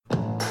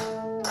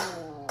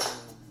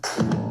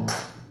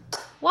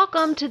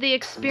Welcome to the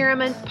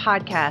Experiment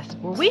Podcast,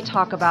 where we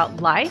talk about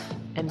life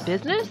and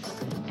business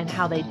and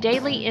how they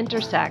daily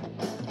intersect.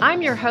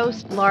 I'm your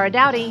host, Laura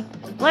Dowdy.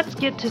 Let's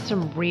get to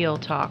some real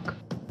talk.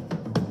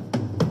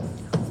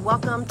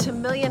 Welcome to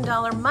Million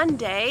Dollar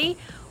Monday.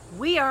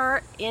 We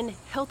are in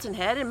Hilton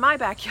Head in my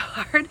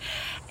backyard,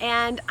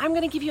 and I'm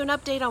going to give you an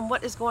update on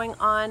what is going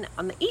on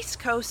the East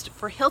Coast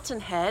for Hilton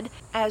Head,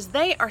 as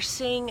they are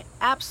seeing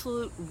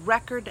absolute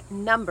record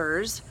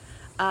numbers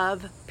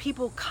of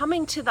people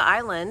coming to the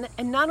island,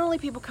 and not only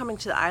people coming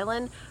to the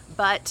island,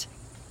 but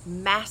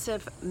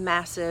massive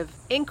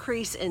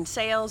increase in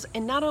sales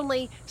in not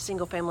only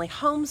single family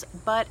homes,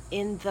 but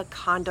in the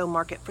condo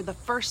market for the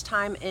first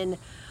time in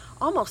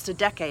almost a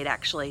decade,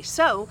 actually.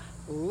 So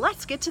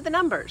let's get to the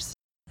numbers.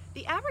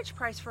 The average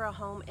price for a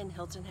home in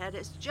Hilton Head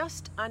is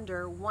just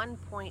under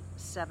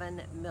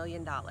 $1.7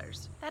 million.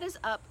 That is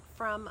up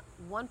from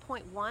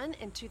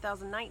 1.1 in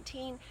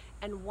 2019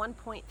 and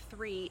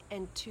 1.3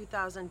 in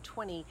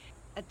 2020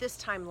 at this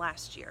time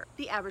last year.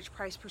 The average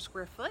price per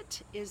square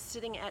foot is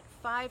sitting at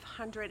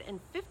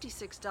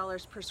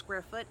 $556 per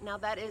square foot. Now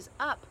that is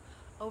up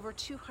over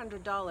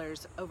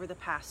 $200 over the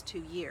past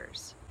 2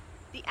 years.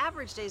 The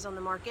average days on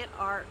the market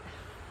are...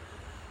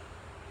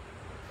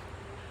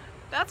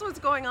 That's what's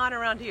going on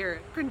around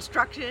here.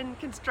 Construction.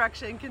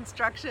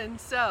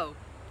 So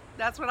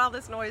that's what all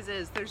this noise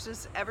is. There's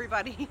just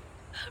everybody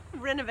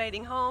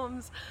renovating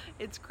homes.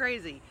 It's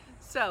crazy.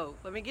 So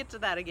let me get to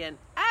that again.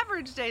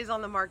 Average days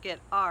on the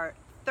market are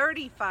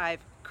 35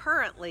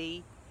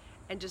 currently.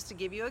 And just to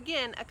give you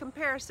again a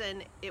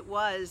comparison, it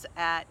was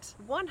at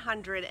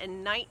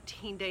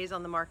 119 days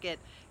on the market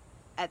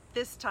at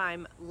this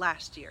time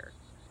last year.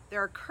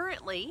 There are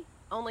currently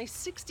only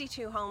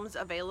 62 homes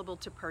available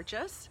to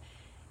purchase.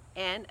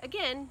 And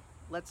again,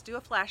 let's do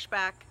a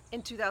flashback.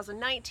 In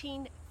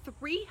 2019,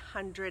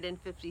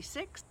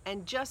 356,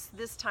 and just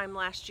this time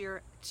last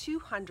year,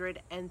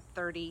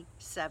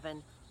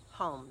 237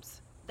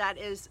 homes. That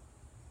is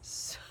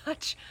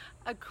such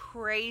a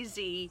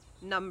crazy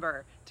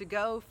number to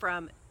go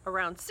from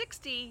around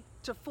 60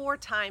 to 4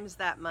 times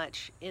that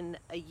much in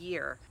a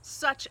year.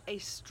 Such a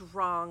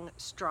strong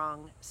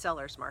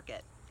seller's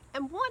market.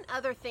 And one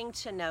other thing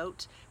to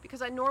note,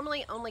 because I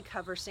normally only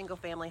cover single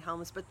family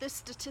homes, but this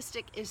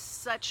statistic is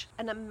such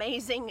an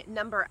amazing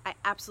number, I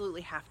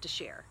absolutely have to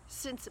share.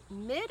 Since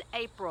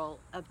mid-April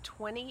of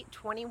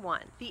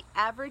 2021, the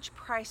average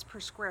price per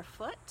square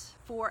foot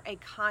for a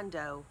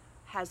condo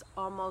has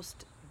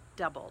almost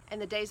doubled.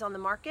 And the days on the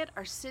market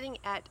are sitting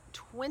at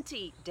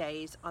 20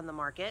 days on the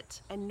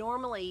market, and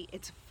normally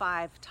it's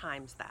 5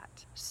 times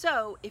that.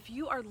 So if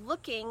you are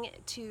looking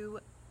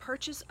to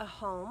purchase a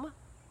home,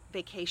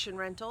 vacation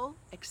rental,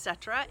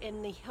 etc.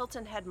 in the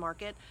Hilton Head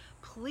market,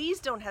 please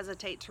don't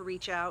hesitate to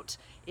reach out.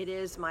 It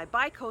is my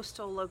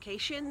bi-coastal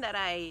location that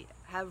I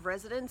have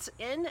residence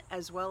in,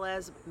 as well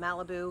as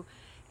Malibu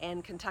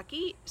and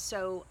Kentucky.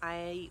 So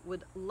I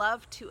would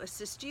love to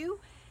assist you.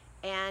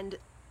 And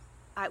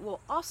I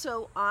will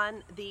also,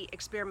 on the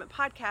Experiment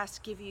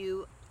Podcast, give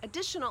you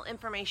additional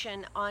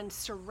information on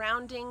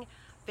surrounding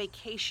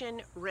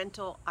vacation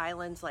rental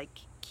islands like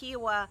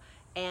Kiawah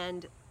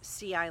and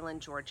Sea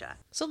Island, Georgia.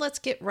 So let's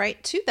get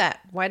right to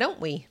that. Why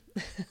don't we?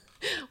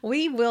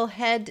 We will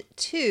head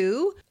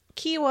to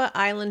Kiawah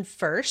Island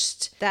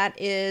first. That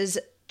is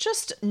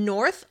just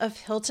north of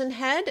Hilton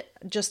Head,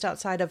 just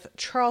outside of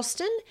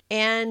Charleston,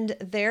 and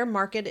their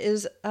market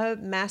is a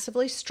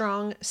massively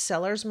strong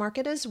seller's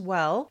market as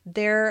well.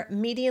 Their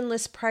median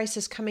list price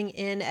is coming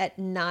in at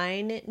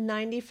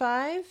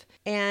 $995,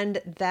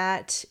 and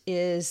that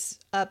is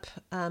up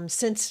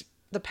since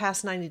the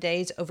past 90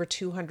 days over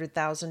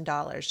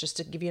 $200,000, just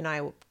to give you an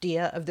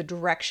idea of the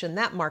direction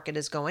that market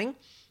is going.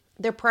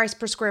 Their price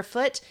per square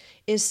foot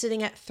is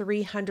sitting at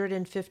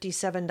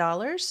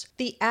 $357.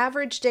 The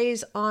average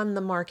days on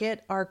the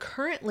market are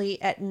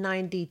currently at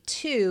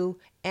 92,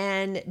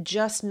 and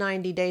just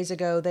 90 days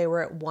ago they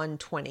were at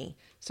 120.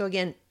 So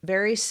again,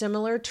 very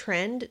similar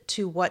trend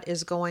to what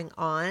is going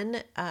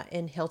on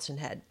in Hilton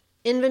Head.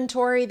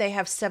 Inventory, they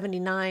have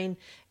 79,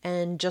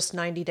 and just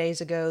 90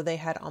 days ago, they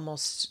had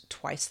almost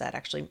twice that.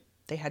 Actually,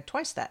 they had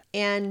twice that.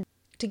 And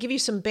to give you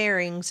some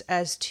bearings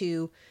as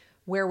to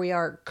where we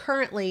are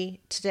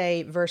currently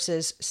today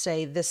versus,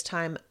 say, this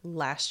time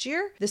last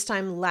year. This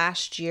time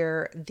last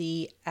year,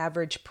 the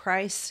average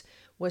price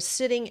was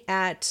sitting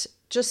at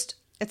just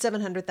at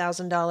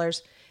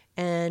 $700,000,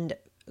 and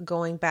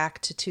going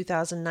back to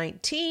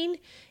 2019,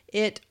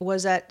 it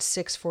was at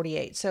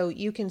 $648. So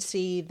you can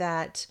see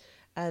that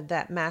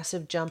that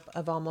massive jump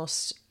of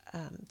almost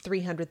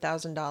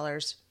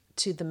 $300,000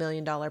 to the $1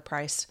 million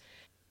price,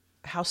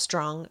 how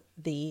strong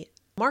the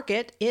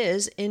market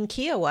is in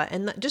Kiawah.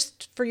 And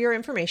just for your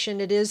information,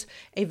 it is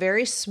a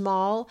very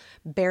small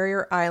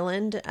barrier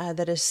island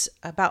that is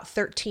about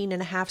 13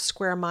 and a half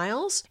square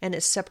miles, and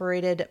it's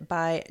separated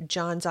by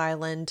Johns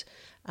Island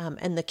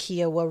and the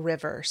Kiawah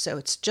River. So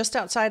it's just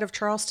outside of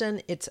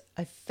Charleston. It's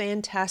a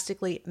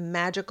fantastically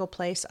magical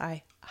place.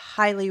 I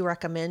highly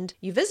recommend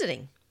you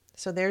visiting.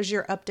 So there's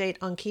your update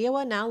on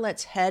Kiawah. Now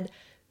let's head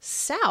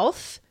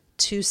south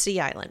to Sea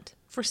Island.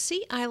 For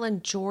Sea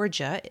Island,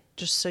 Georgia,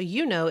 just so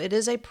you know, it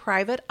is a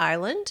private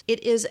island.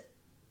 It is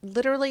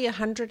literally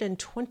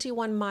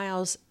 121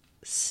 miles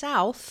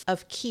south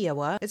of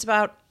Kiawah. It's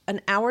about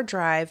an hour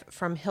drive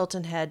from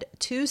Hilton Head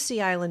to Sea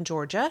Island,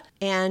 Georgia.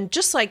 And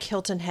just like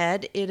Hilton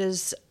Head, it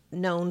is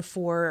known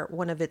for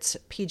one of its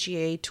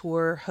PGA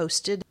Tour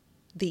hosted,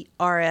 the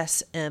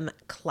RSM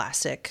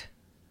Classic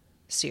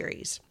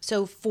series.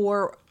 So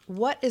for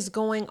what is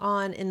going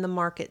on in the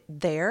market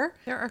there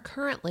are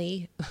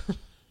currently,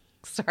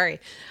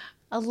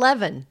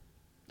 11,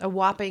 a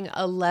whopping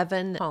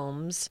 11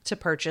 homes to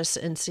purchase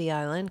in Sea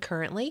Island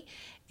currently.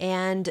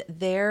 And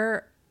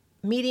their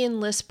median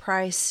list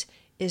price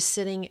is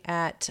sitting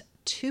at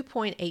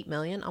 $2.8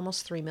 million,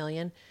 almost $3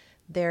 million.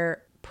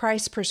 Their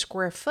price per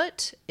square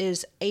foot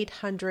is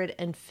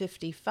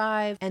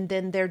 $855, and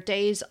then their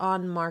days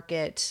on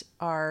market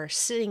are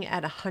sitting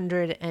at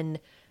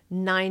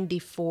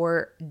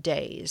 194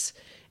 days.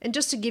 And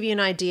just to give you an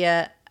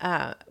idea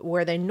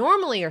where they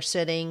normally are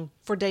sitting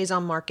for days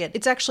on market,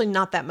 it's actually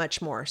not that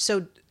much more.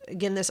 So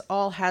again, this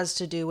all has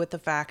to do with the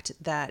fact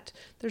that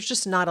there's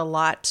just not a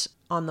lot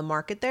on the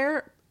market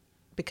there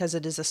because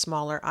it is a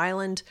smaller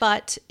island,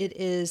 but it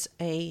is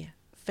a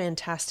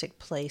fantastic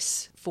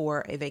place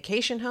for a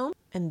vacation home.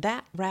 And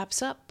that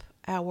wraps up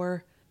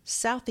our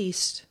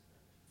Southeast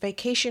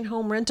Vacation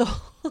Home Rental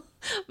 $1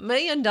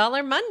 Million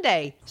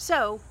Monday.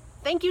 So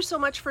thank you so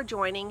much for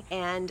joining,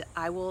 and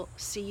I will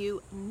see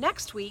you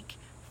next week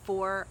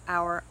for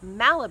our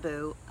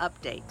Malibu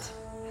update.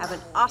 Have an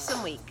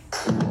awesome week.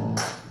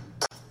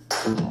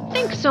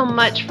 Thanks so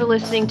much for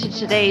listening to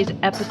today's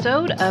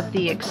episode of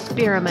the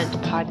Experiment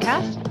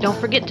Podcast. Don't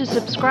forget to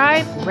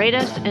subscribe, rate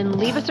us, and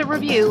leave us a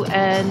review.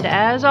 And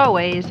as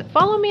always,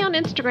 follow me on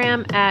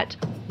Instagram at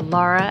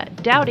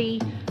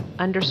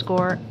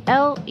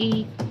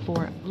LauraDowdy_LE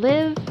for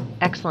Live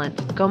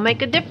Excellence. Go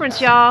make a difference,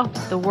 y'all.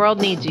 The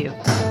world needs you.